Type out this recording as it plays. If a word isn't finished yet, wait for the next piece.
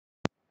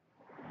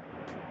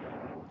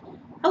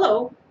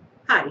Hello,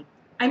 hi,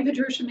 I'm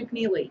Patricia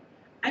McNeely.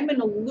 I'm an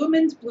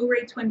Illumins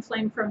Blu-ray twin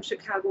flame from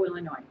Chicago,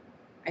 Illinois.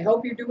 I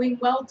hope you're doing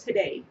well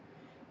today.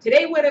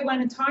 Today, what I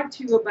want to talk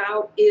to you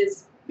about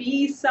is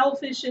be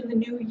selfish in the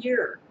new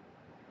year.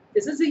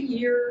 This is a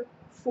year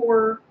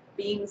for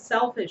being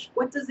selfish.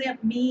 What does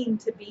that mean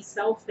to be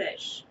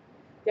selfish?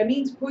 That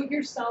means put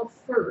yourself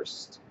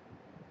first.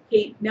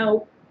 Okay,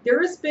 now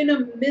there has been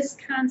a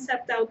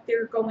misconcept out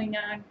there going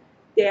on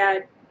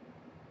that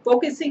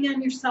focusing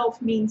on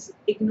yourself means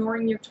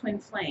ignoring your twin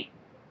flame.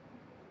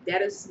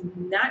 That is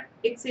not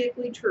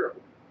exactly true.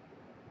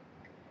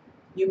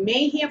 You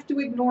may have to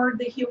ignore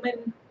the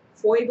human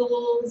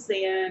foibles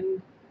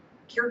and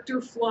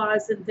character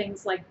flaws and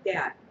things like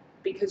that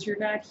because you're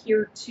not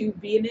here to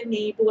be an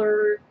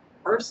enabler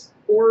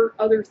or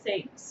other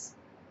things.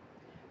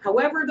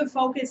 However, the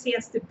focus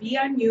has to be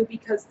on you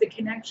because the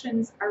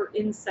connections are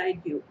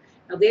inside you.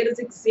 Now, that is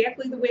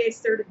exactly the way I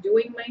started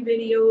doing my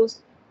videos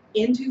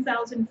in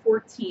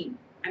 2014.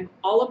 I'm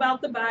all about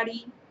the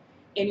body,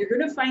 and you're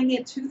going to find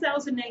that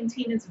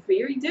 2019 is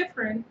very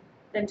different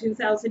than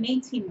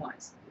 2018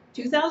 was.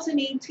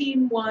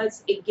 2018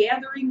 was a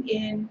gathering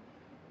in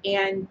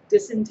and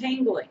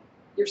disentangling.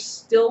 You're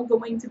still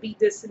going to be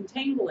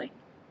disentangling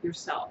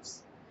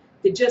yourselves.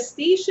 The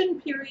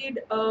gestation period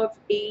of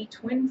a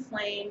twin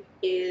flame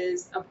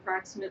is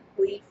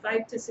approximately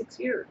 5 to 6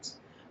 years.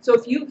 So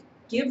if you've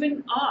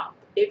given up,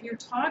 if you're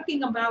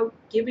talking about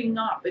giving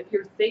up, if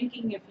you're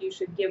thinking if you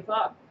should give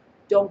up,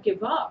 don't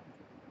give up,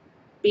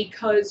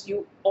 because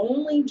you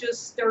only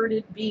just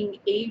started being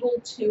able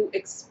to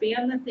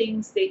expand the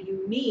things that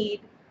you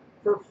need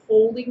for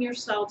holding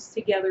yourselves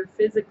together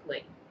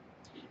physically.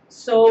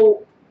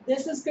 So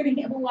this is going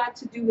to have a lot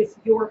to do with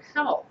your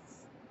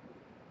health.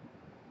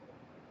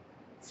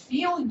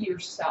 Feel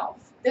yourself.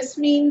 This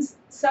means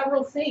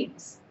several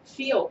things.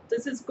 Feel.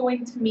 This is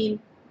going to mean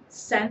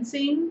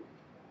sensing,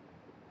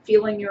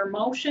 feeling your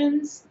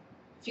emotions,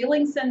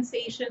 feeling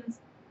sensations,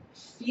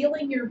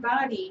 feeling your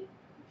body,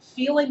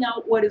 feeling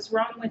out what is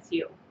wrong with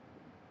you.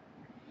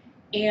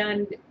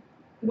 And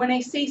when I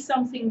say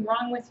something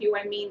wrong with you,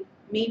 I mean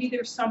maybe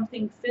there's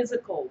something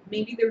physical,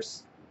 maybe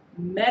there's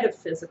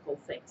metaphysical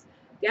things.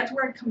 That's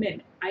where I come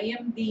in. I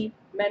am the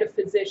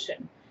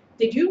metaphysician.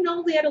 Did you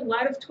know that a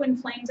lot of twin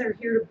flames are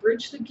here to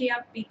bridge the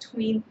gap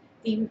between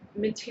the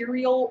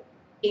material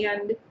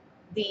and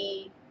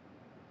the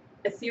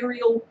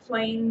ethereal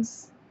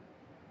planes,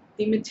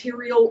 the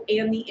material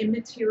and the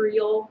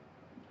immaterial?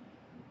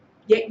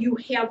 Yet you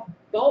have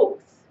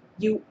both.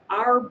 You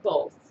are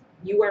both.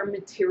 You are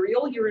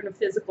material, you're in a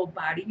physical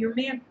body. Your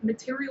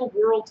material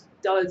world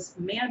does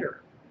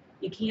matter.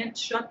 You can't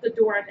shut the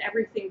door on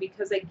everything,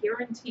 because I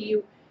guarantee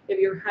you, if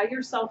your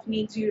higher self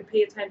needs you to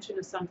pay attention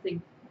to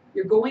something,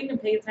 you're going to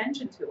pay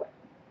attention to it.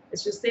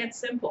 It's just that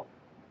simple.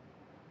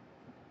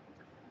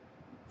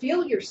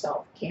 Feel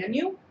yourself, can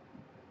you?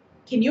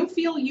 Can you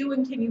feel you,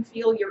 and can you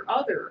feel your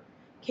other?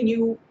 Can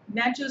you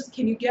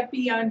get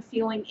beyond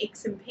feeling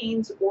aches and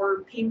pains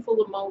or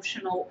painful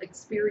emotional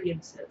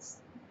experiences?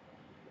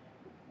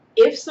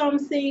 If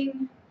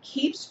something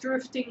keeps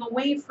drifting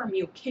away from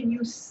you, can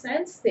you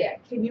sense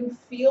that? Can you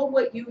feel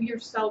what you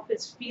yourself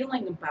is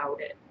feeling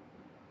about it?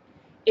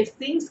 If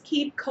things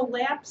keep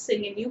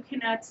collapsing and you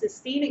cannot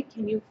sustain it,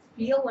 can you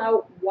feel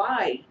out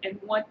why and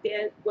what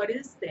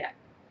is that?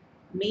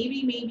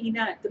 Maybe, maybe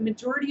not. The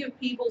majority of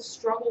people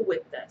struggle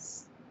with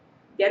this.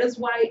 That is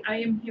why I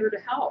am here to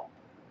help.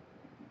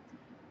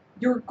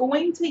 You're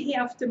going to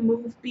have to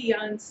move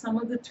beyond some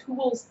of the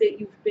tools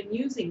that you've been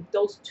using.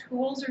 Those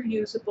tools are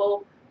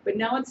usable, but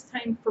now it's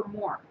time for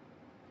more.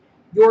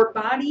 Your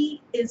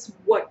body is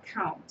what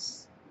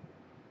counts.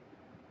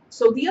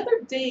 So the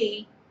other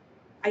day,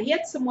 I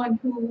had someone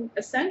who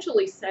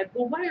essentially said,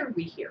 well, why are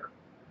we here?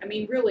 I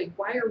mean, really,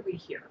 why are we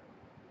here?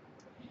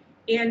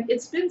 And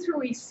it's been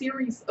through a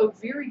series of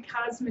very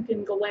cosmic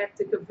and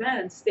galactic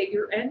events that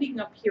you're ending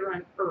up here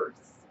on Earth.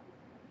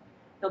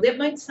 Now, that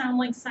might sound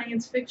like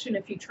science fiction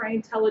if you try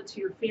and tell it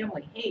to your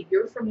family. Hey,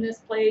 you're from this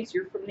place,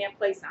 you're from that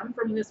place, I'm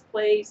from this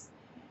place.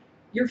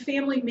 Your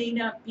family may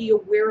not be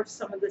aware of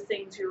some of the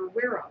things you're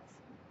aware of.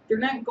 They're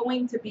not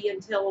going to be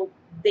until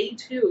they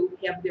too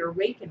have their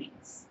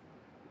awakenings,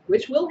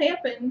 which will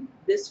happen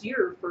this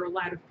year for a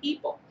lot of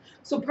people.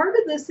 So part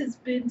of this has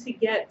been to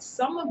get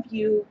some of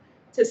you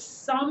to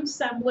some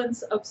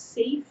semblance of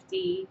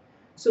safety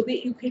so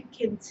that you can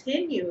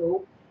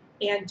continue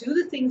and do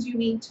the things you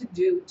need to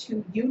do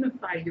to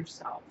unify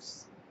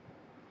yourselves.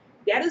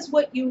 That is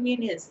what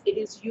union is. It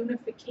is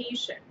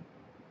unification.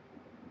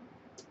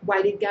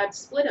 Why did God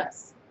split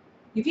us?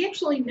 You've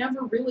actually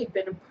never really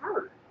been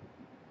apart,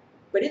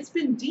 but it's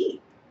been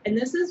deep. And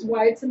this is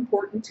why it's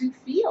important to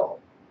feel.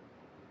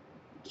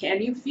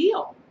 Can you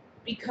feel?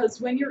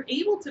 Because when you're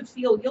able to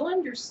feel, you'll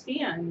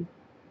understand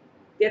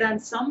that on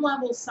some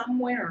level,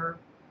 somewhere,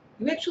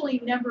 you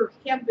actually never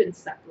have been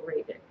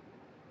separated.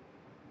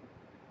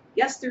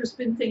 Yes, there's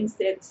been things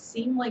that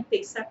seem like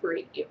they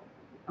separate you,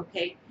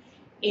 okay?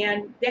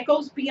 And that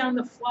goes beyond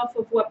the fluff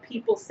of what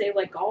people say,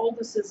 like, oh,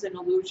 this is an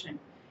illusion.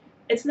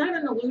 It's not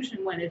an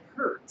illusion when it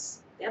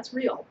hurts. That's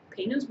real.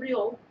 Pain is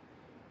real,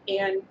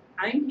 and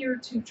I'm here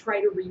to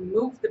try to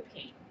remove the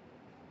pain.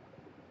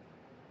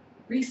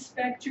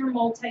 Respect your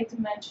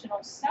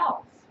multidimensional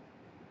self.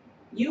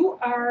 You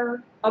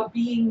are a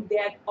being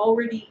that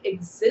already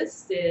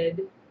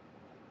existed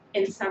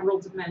in several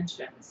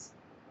dimensions.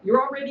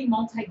 You're already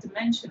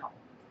multidimensional.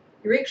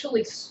 You're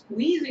actually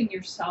squeezing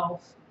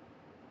yourself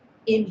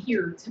in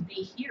here to be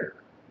here.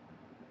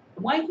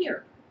 Why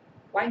here?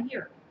 Why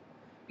here?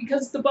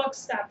 Because the buck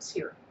stops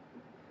here.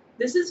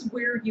 This is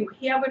where you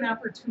have an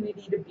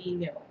opportunity to be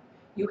new.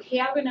 You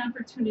have an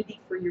opportunity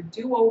for your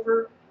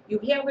do-over. You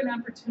have an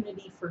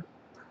opportunity for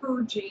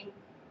purging,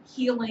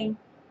 healing,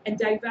 and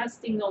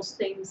divesting those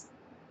things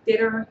that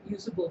aren't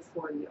usable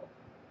for you.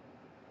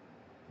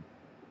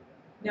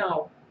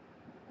 Now,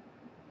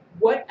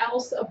 what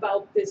else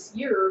about this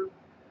year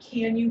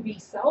can you be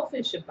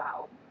selfish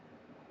about?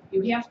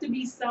 You have to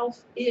be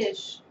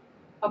selfish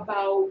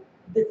about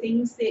the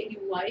things that you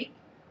like.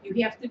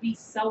 You have to be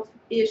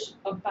selfish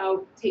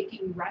about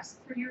taking rest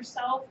for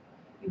yourself.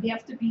 You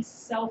have to be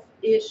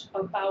selfish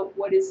about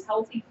what is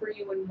healthy for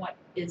you and what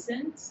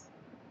isn't.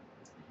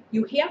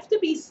 You have to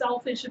be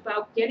selfish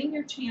about getting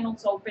your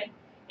channels open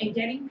and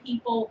getting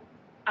people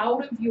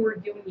out of your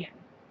union.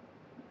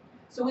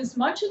 So as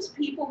much as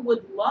people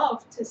would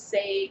love to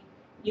say,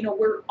 you know,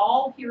 we're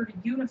all here to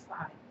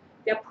unify,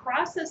 that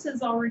process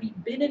has already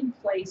been in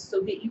place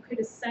so that you could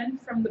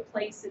ascend from the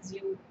places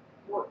you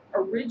were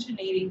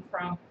originating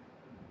from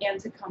and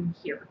to come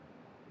here.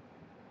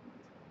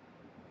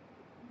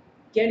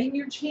 Getting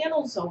your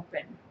channels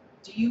open.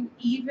 Do you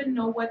even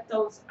know what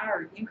those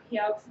are? You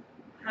have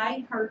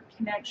high heart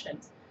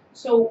connections.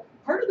 So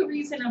part of the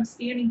reason I'm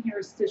standing here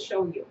is to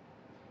show you.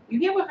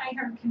 You have a high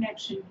heart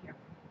connection here.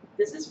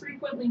 This has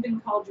frequently been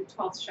called your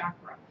 12th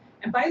chakra.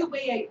 And by the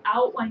way, I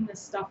outline this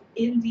stuff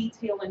in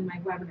detail in my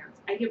webinars.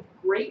 I have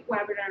great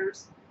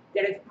webinars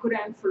that I've put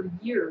on for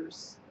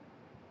years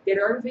that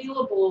are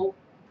available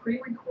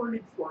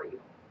pre-recorded for you.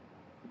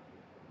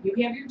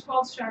 You have your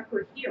 12th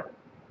chakra here,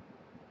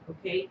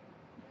 okay?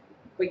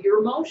 But your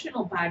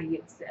emotional body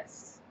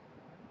exists.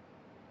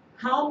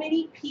 How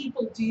many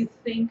people do you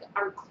think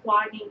are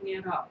clogging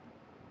it up?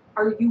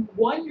 Are you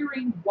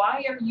wondering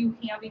why are you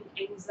having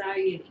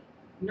anxiety,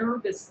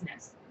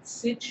 nervousness,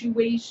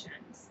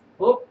 situations?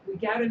 Oh, we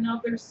got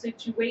another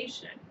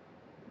situation.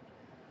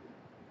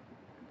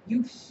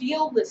 You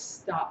feel this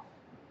stuff.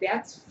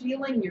 That's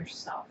feeling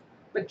yourself.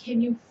 But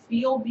can you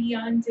feel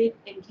beyond it,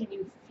 and can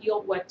you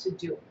feel what to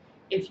do?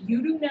 If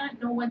you do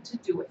not know what to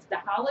do, if the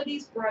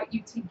holidays brought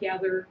you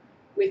together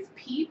with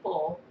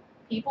people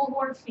who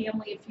are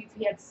family, if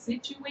you've had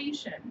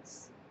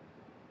situations,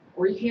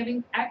 or you're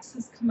having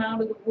exes come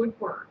out of the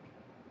woodwork,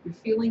 you're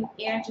feeling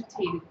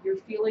agitated, you're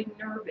feeling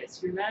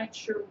nervous, you're not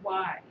sure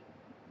why.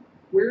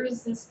 Where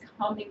is this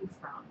coming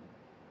from?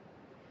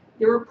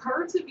 There are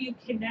parts of you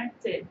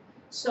connected.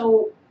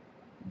 So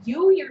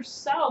you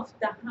yourself,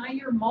 the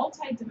higher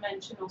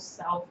multidimensional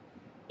self,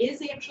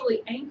 is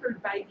actually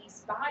anchored by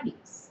these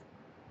bodies.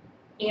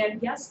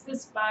 And yes,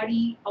 this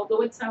body,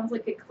 although it sounds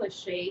like a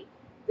cliche,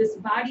 this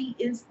body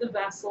is the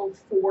vessel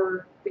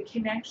for the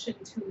connection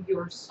to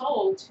your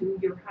soul, to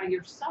your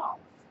higher self.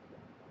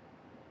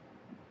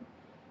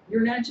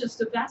 You're not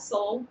just a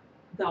vessel,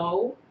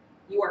 though.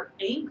 You are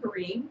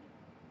anchoring,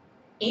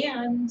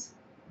 and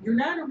you're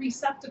not a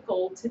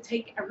receptacle to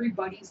take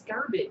everybody's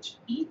garbage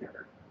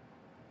either.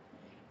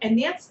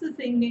 And that's the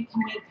thing that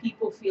can make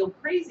people feel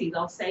crazy.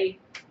 They'll say,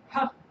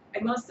 huh, I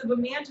must have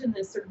imagined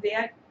this or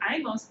that. I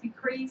must be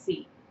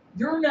crazy.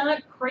 You're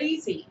not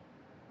crazy.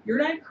 You're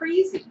not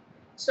crazy.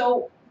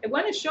 So I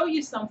want to show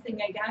you something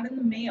I got in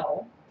the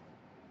mail.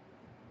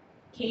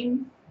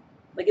 Came,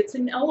 like it's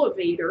an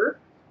elevator.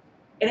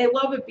 And I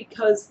love it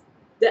because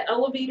the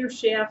elevator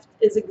shaft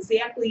is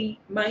exactly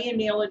my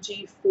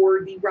analogy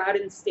for the rod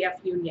and staff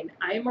union.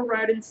 I am a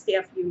rod and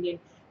staff union.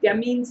 That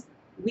means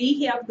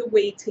we have the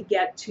way to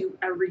get to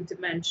every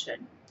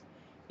dimension.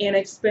 And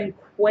I've spent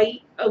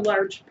quite a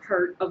large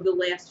part of the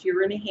last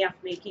year and a half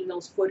making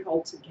those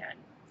footholds again.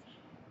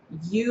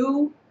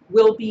 You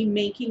will be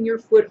making your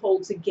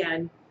footholds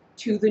again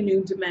to the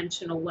new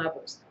dimensional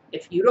levels.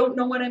 If you don't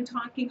know what I'm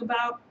talking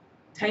about,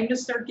 time to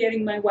start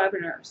getting my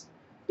webinars,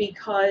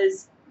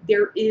 because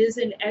there is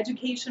an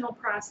educational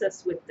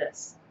process with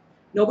this.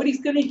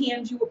 Nobody's going to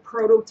hand you a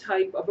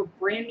prototype of a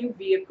brand new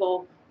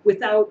vehicle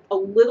without a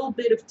little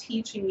bit of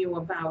teaching you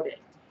about it.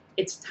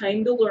 It's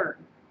time to learn.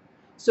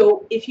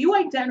 So if you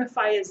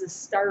identify as a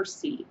star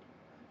seed,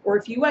 or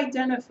if you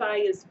identify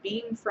as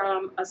being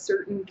from a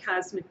certain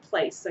cosmic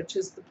place, such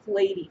as the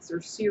Pleiades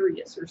or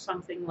Sirius or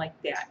something like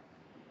that,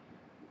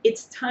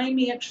 it's time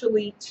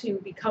actually to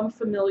become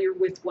familiar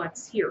with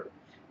what's here.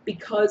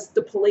 Because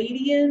the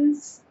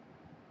Pleiadians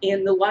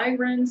and the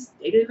Lyrans,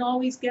 they didn't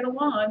always get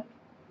along,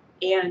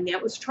 and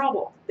that was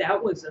trouble.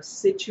 That was a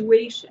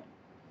situation.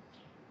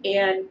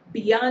 And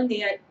beyond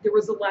that, there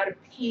was a lot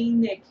of pain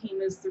that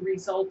came as the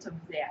result of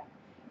that.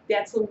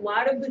 That's a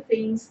lot of the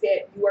things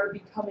that you are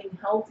becoming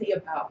healthy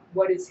about.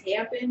 What has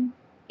happened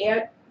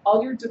at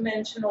other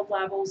dimensional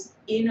levels,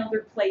 in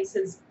other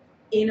places,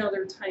 in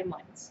other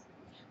timelines.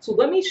 So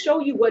let me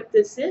show you what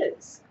this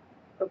is,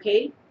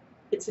 okay?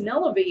 It's an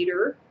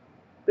elevator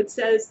that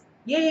says,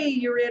 yay,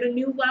 you're at a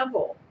new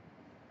level.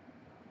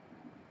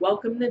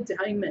 Welcome to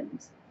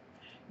Diamond.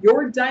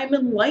 Your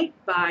diamond light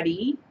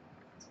body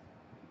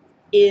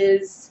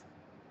is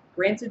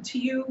granted to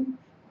you,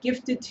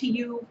 gifted to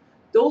you.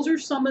 Those are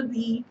some of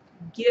the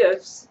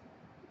gifts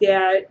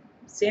that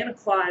Santa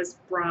Claus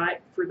brought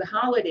for the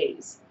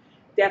holidays.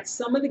 That's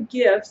some of the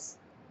gifts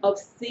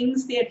of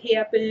things that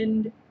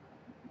happened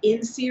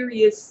in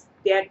Sirius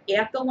that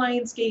at the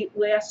Lionsgate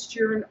last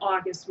year in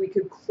August we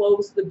could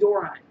close the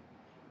door on.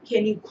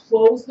 Can you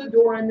close the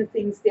door on the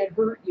things that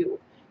hurt you?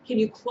 Can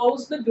you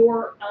close the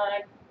door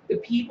on the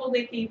people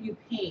that gave you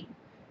pain,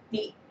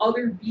 the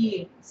other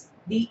beings,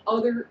 the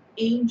other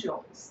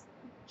angels?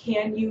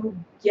 Can you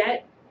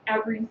get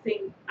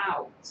everything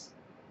out?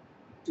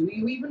 Do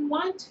you even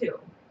want to?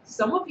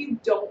 Some of you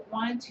don't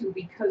want to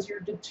because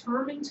you're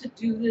determined to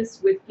do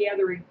this with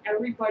gathering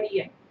everybody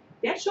in.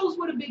 That shows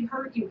what a big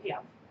heart you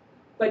have.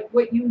 But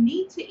what you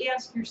need to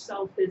ask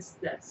yourself is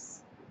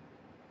this: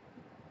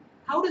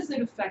 how does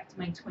it affect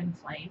my twin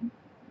flame?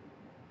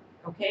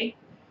 Okay?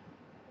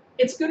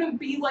 It's going to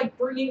be like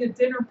bringing a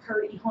dinner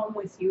party home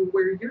with you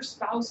where your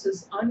spouse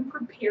is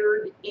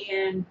unprepared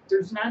and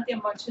there's not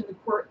that much in the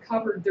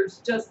cupboard. There's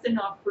just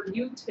enough for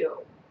you two.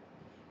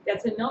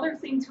 That's another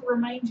thing to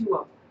remind you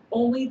of.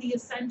 Only the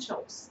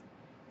essentials.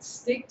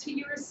 Stick to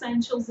your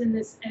essentials in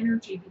this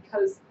energy,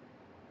 because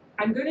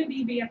I'm going to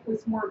be back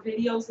with more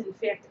videos. In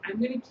fact, I'm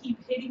going to keep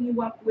hitting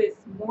you up with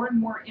more and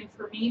more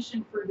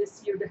information for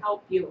this year to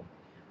help you.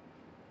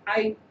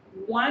 I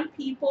want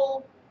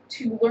people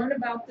to learn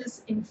about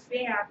this. In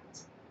fact,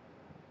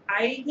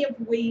 I have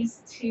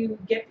ways to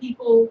get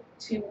people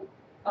to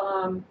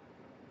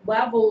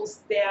levels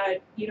that,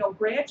 you know,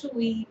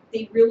 gradually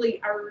they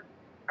really are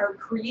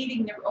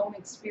creating their own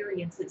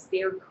experiences.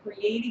 They are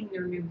creating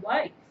their new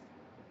life.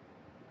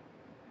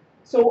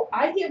 So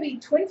I have a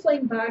Twin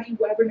Flame Body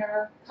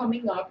webinar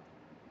coming up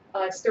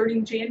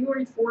starting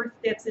January 4th.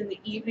 That's in the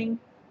evening,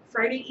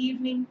 Friday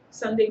evening,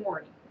 Sunday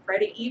morning,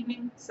 Friday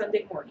evening,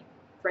 Sunday morning,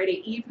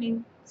 Friday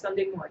evening,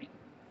 Sunday morning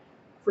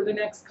for the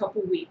next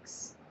couple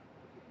weeks.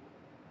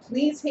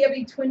 Please have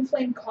a Twin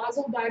Flame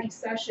Causal Body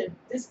session.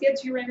 This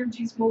gets your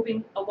energies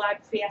moving a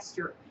lot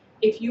faster.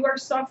 If you are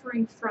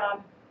suffering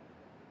from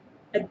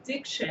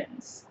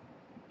addictions,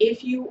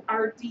 if you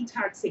are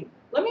detoxing,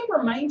 let me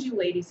remind you,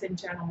 ladies and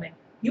gentlemen,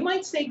 you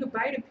might say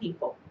goodbye to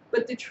people,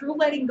 but the true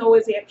letting go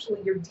is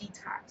actually your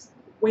detox.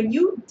 When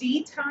you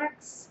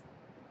detox,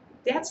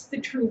 that's the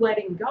true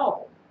letting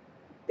go.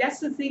 That's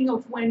the thing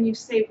of when you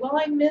say, well,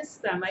 I miss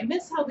them. I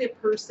miss how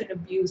that person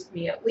abused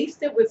me. At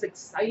least it was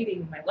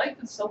exciting. My life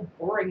is so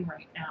boring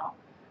right now.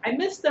 I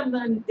miss them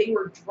when they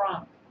were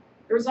drunk.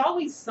 There was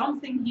always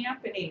something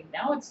happening.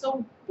 Now it's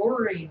so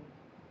boring.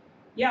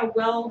 Yeah,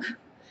 well,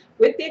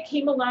 with that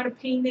came a lot of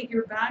pain that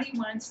your body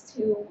wants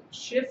to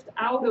shift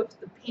out of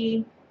the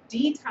pain,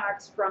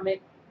 detox from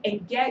it,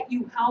 and get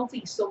you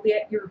healthy so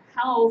that your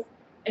health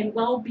and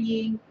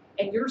well-being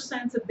and your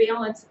sense of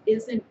balance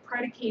isn't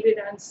predicated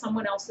on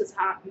someone else's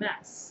hot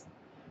mess.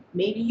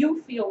 Maybe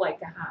you feel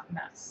like a hot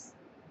mess,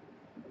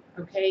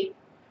 okay?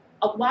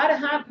 A lot of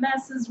hot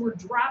messes were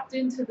dropped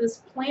into this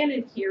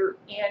planet here,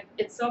 and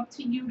it's up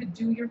to you to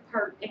do your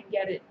part and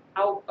get it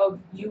out of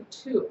you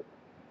too,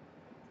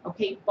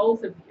 okay?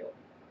 Both of you.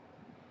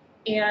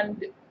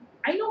 And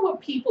I know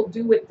what people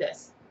do with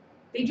this.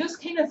 They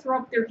just kind of throw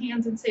up their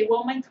hands and say,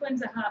 well, my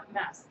twin's a hot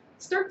mess.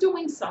 Start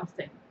doing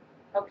something,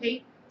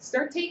 okay?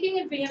 Start taking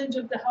advantage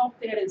of the help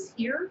that is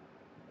here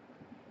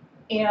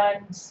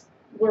and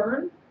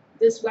learn.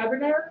 This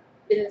webinar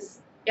is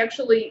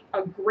actually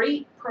a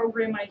great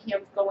program I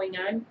have going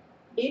on.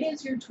 It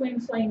is your Twin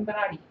Flame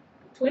Body.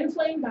 Twin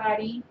Flame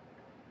Body,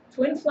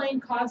 Twin Flame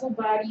Causal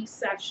Body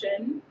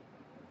session,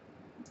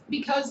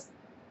 because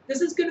this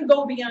is going to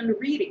go beyond a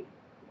reading.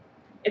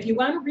 If you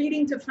want a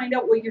reading to find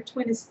out what your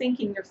twin is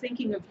thinking, they're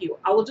thinking of you.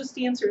 I'll just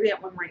answer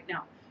that one right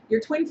now. Your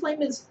twin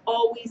flame is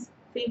always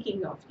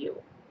thinking of you.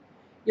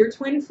 Your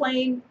twin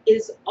flame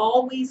is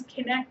always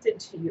connected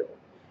to you.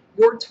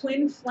 Your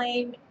twin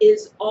flame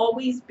is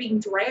always being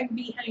dragged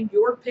behind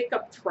your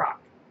pickup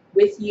truck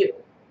with you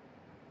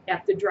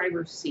at the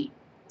driver's seat.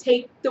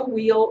 Take the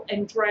wheel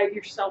and drive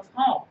yourself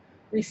home.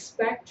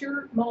 Respect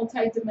your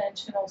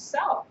multidimensional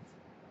self.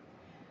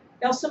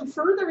 Now, some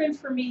further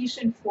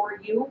information for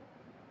you.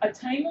 A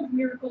Time of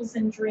Miracles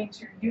and Dreams,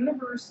 your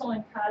universal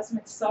and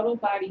cosmic subtle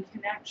body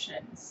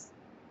connections.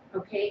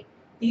 Okay?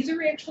 These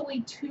are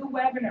actually 2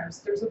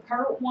 webinars. There's a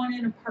part 1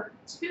 and a part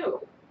 2.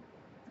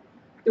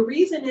 The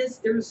reason is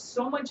there's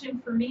so much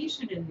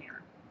information in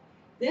there.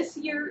 This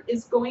year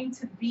is going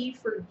to be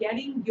for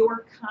getting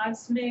your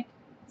cosmic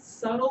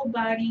subtle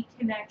body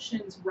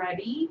connections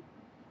ready,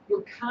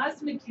 your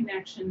cosmic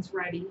connections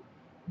ready,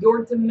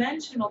 your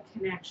dimensional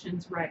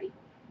connections ready.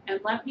 And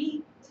let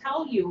me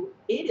tell you,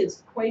 it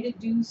is quite a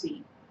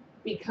doozy,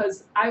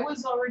 because I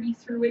was already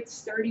through it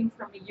starting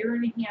from a year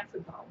and a half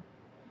ago.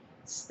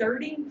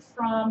 Starting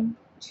from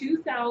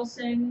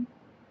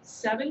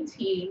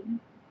 2017,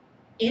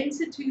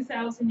 into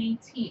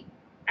 2018.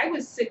 I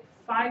was sick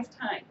 5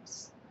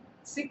 times.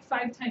 Sick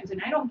 5 times,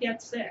 and I don't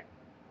get sick.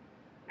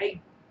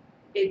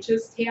 It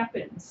just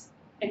happens.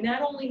 And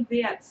not only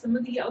that, some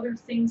of the other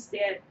things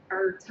that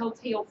are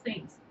telltale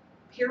things,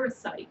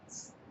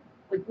 parasites,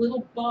 like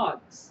little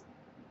bugs.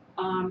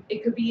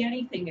 It could be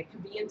anything. It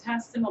could be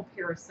intestinal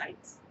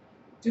parasites.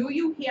 Do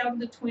you have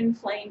the twin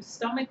flame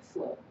stomach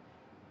flu?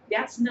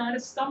 That's not a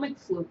stomach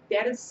flu.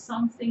 That is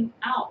something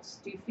else.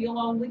 Do you feel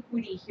all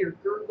liquidy here,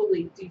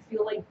 gurgly? Do you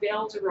feel like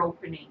valves are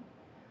opening?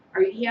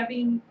 Are you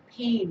having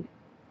pain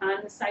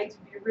on the sides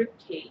of your rib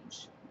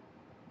cage?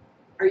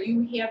 Are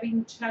you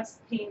having chest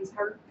pains,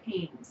 heart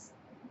pains?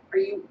 Are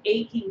you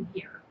aching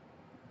here?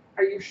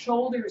 Are your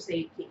shoulders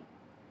aching?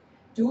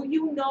 Do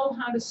you know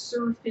how to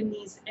surf in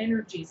these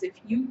energies? If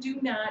you do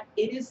not,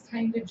 it is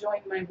time to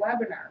join my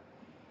webinar.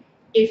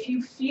 If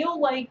you feel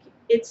like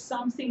it's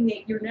something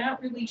that you're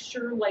not really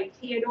sure, like,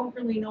 hey, I don't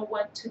really know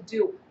what to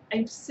do,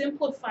 I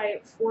simplify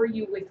it for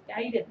you with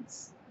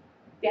guidance.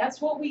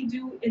 That's what we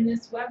do in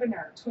this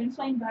webinar, Twin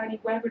Flame Body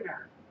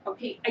webinar.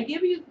 Okay,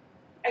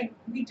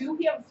 we do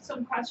have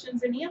some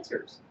questions and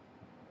answers.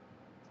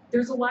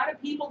 There's a lot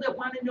of people that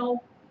want to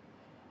know,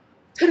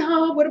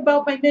 ta-da, what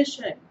about my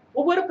mission?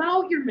 Well, what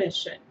about your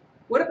mission?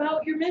 What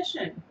about your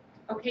mission?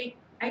 Okay,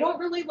 I don't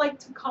really like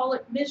to call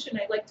it mission.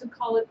 I like to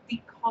call it the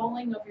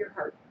calling of your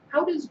heart.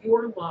 How does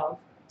your love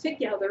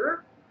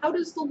together, how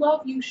does the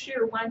love you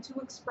share want to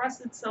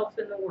express itself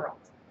in the world?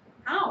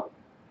 How?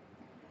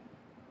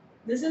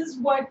 This is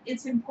what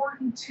it's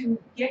important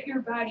to get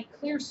your body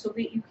clear so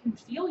that you can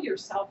feel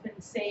yourself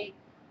and say,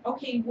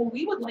 okay, well,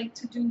 we would like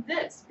to do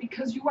this,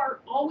 because you are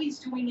always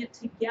doing it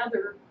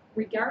together,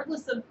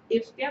 regardless of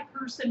if that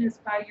person is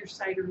by your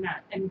side or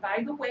not. And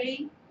by the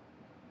way,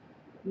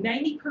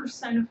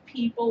 90% of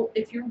people,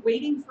 if you're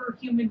waiting for a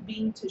human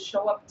being to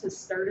show up to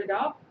start it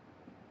up,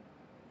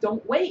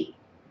 don't wait.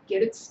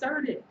 Get it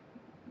started.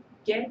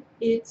 Get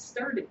it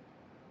started.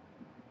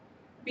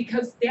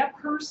 Because that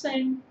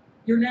person,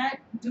 you're not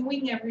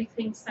doing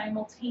everything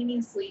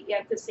simultaneously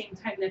at the same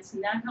time. That's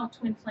not how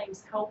twin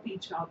flames help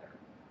each other.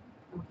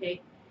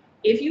 Okay?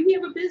 If you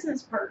have a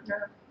business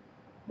partner,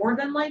 more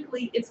than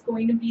likely it's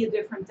going to be a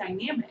different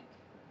dynamic.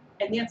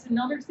 And that's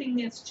another thing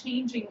that's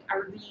changing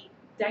are the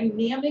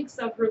dynamics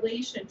of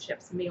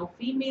relationships,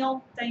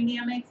 male-female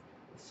dynamics,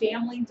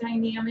 family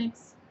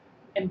dynamics,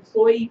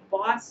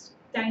 employee-boss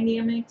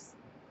dynamics,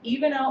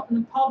 even out in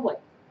the public.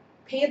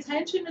 Pay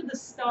attention to the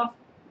stuff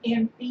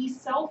and be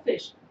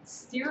selfish.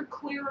 Steer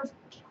clear of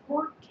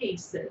court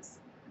cases.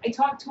 I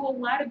talk to a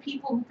lot of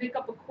people who pick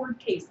up a court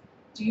case.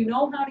 Do you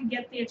know how to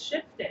get that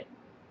shifted?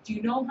 Do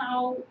you know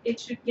how it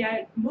should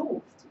get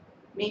moved?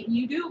 Maybe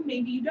you do,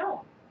 maybe you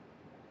don't.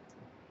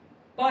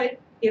 But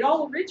it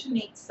all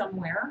originates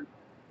somewhere,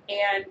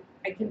 and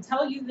I can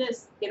tell you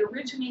this, it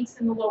originates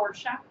in the lower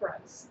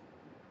chakras.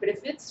 But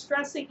if it's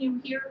stressing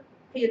you here,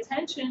 pay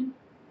attention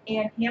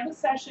and have a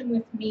session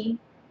with me,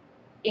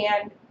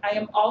 and I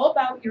am all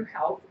about your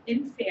health.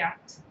 In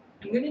fact,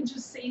 I'm going to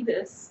just say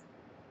this.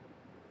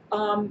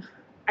 I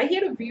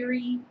had a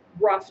very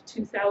rough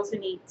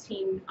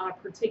 2018,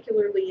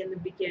 particularly in the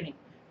beginning.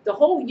 The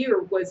whole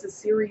year was a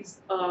series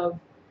of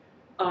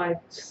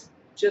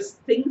just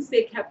things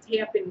that kept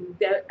happening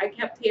that I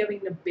kept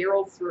having to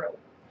barrel through,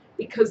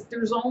 because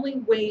there's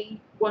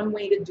only one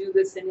way to do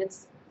this, and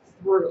it's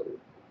through.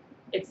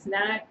 It's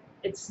not,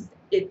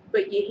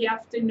 but you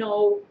have to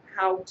know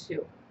how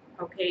to,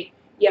 okay?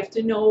 You have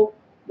to know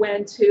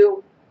when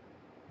to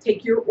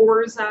take your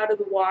oars out of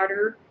the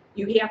water.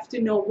 You have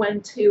to know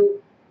when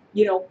to,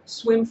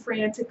 swim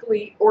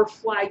frantically or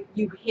fly.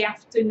 You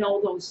have to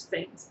know those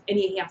things, and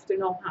you have to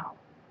know how.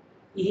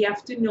 You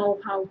have to know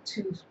how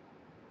to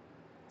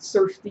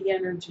surf the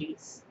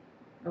energies,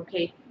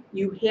 okay?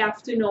 You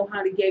have to know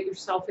how to get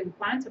yourself in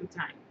quantum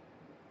time.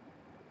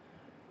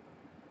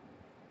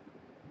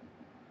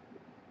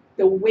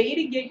 The way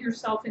to get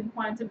yourself in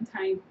quantum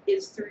time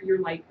is through your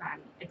light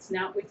body. It's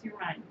not with your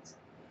mind.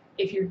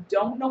 If you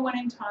don't know what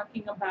I'm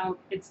talking about,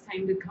 it's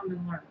time to come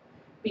and learn.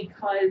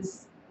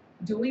 Because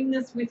doing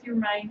this with your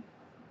mind,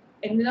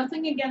 and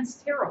nothing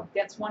against tarot,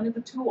 that's one of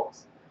the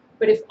tools.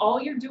 But if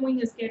all you're doing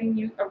is getting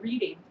you a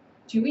reading,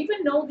 do you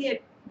even know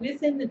that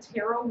within the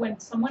tarot, when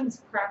someone is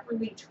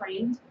properly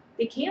trained,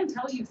 they can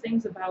tell you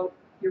things about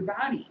your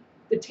body?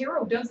 The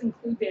tarot does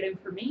include that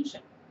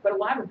information, but a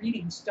lot of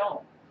readings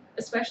don't.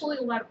 Especially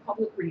a lot of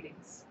public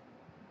readings.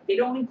 They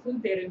don't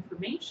include that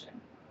information.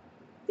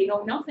 They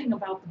know nothing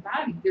about the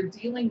body. They're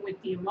dealing with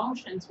the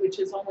emotions, which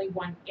is only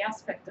one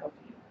aspect of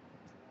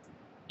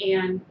you.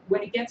 And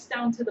when it gets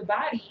down to the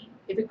body,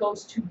 if it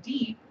goes too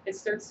deep, it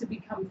starts to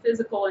become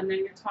physical, and then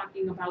you're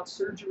talking about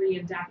surgery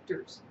and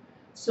doctors.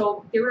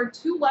 So there are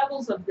two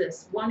levels of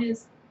this. One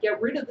is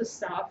get rid of the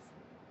stuff,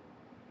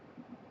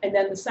 and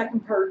then the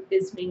second part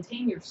is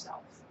maintain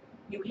yourself.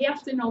 You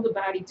have to know the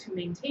body to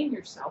maintain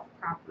yourself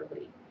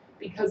properly.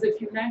 Because if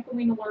you're not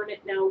going to learn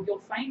it now, you'll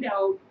find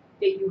out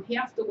that you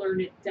have to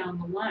learn it down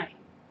the line.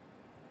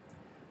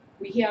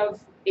 We have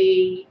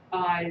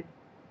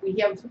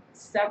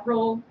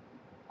several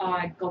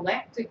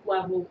galactic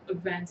level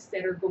events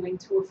that are going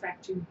to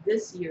affect you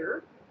this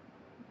year.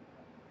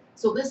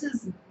 So this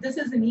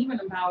isn't even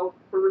about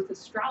Earth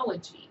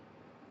astrology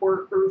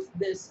or Earth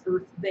this,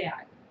 Earth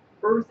that.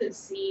 Earth is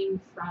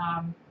seen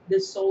from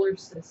this solar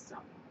system.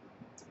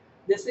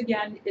 This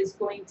again is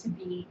going to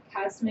be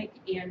cosmic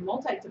and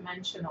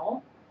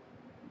multidimensional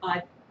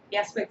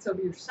aspects of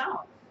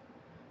yourself.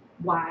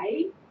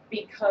 Why?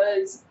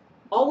 Because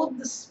all of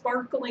the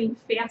sparkling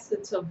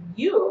facets of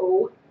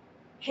you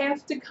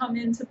have to come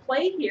into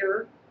play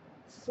here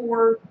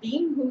for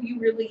being who you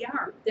really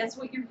are. That's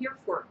what you're here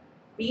for.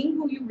 Being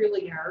who you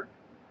really are,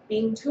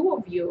 being two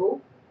of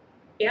you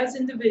as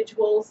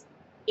individuals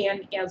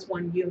and as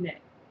one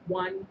unit.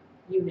 One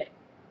unit.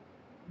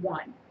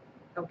 One.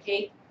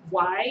 Okay?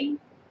 Why?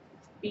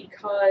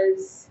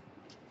 Because,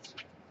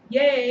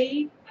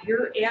 yay,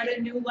 you're at a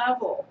new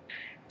level.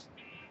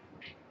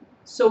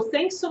 So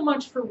thanks so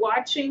much for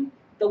watching.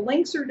 The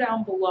links are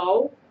down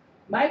below.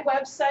 My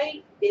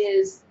website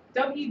is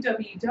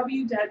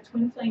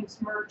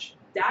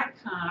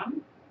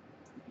www.twinflamesmerch.com.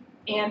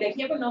 And I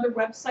have another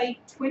website,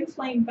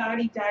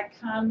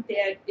 twinflamebody.com,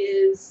 that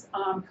is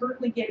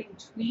currently getting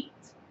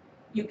tweaked.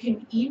 You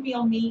can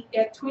email me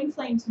at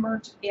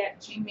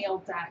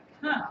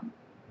twinflamesmerch@gmail.com.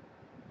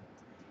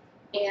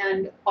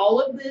 And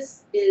all of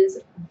this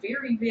is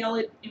very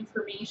valid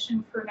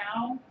information for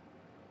now.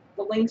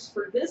 The links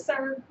for this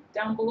are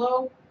down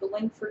below. The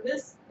link for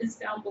this is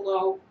down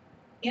below.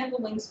 And the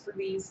links for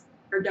these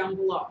are down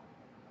below.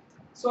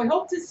 So I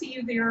hope to see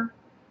you there.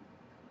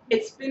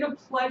 It's been a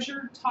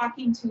pleasure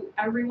talking to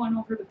everyone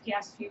over the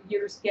past few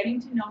years, getting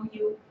to know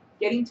you,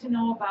 getting to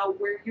know about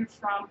where you're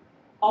from,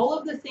 all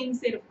of the things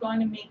that have gone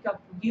to make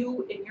up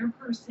you and your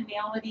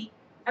personality,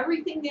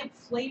 everything that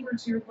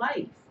flavors your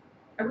life,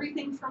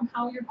 everything from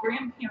how your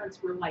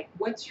grandparents were like,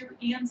 what's your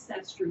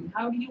ancestry,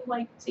 how do you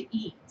like to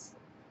eat,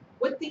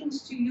 what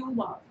things do you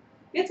love?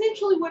 That's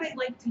actually what I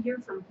like to hear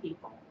from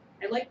people.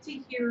 I like to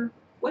hear,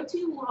 what do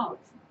you love?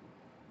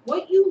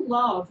 What you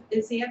love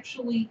is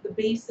actually the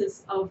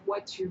basis of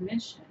what's your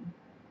mission.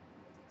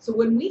 So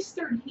when we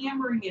start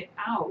hammering it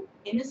out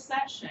in a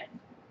session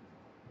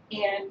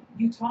and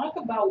you talk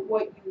about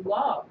what you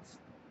love,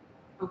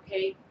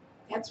 okay,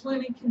 that's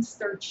when it can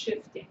start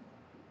shifting.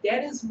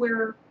 That is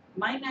where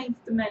my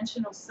ninth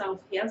dimensional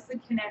self has the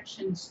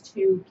connections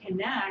to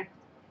connect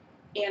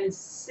and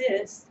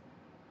assist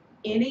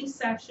in a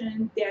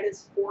session that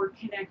is for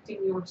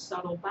connecting your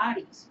subtle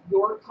bodies,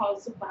 your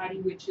causal body,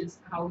 which is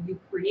how you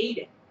create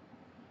it.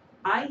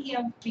 I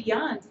have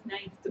beyond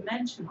ninth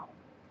dimensional,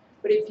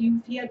 but if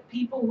you've had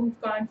people who've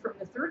gone from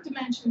the third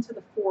dimension to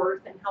the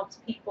fourth and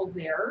helped people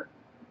there,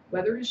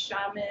 whether it's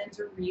shamans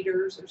or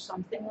readers or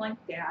something like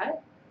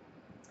that,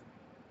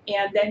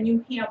 and then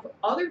you have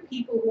other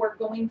people who are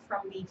going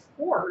from the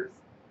fourth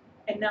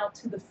and now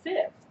to the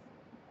fifth,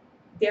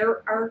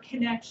 there are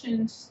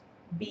connections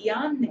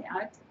beyond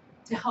that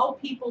to help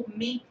people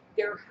make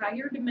their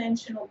higher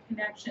dimensional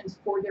connections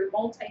for their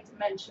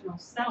multidimensional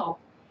self.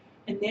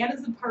 And that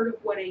is a part of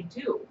what I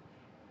do.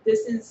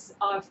 This is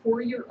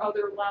for your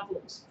other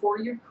levels, for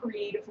your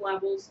creative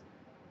levels,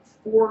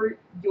 for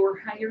your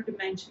higher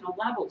dimensional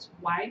levels.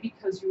 Why?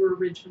 Because you were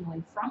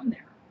originally from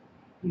there.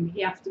 You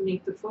have to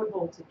make the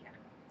foothold again.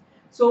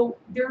 So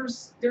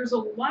there's a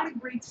lot of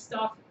great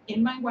stuff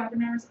in my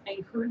webinars. I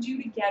encourage you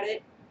to get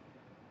it.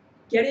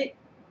 Get it.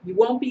 You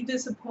won't be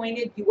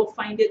disappointed. You will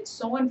find it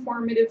so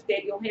informative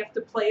that you'll have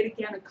to play it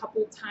again a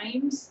couple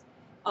times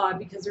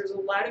because there's a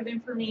lot of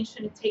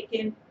information to take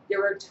in.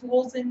 There are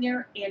tools in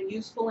there and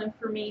useful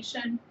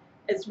information,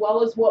 as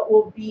well as what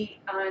will be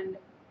on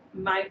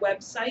my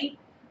website.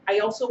 I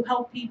also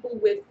help people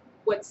with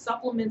what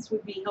supplements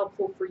would be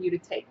helpful for you to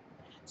take.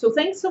 So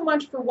thanks so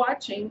much for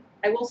watching.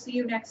 I will see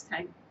you next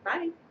time.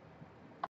 Bye.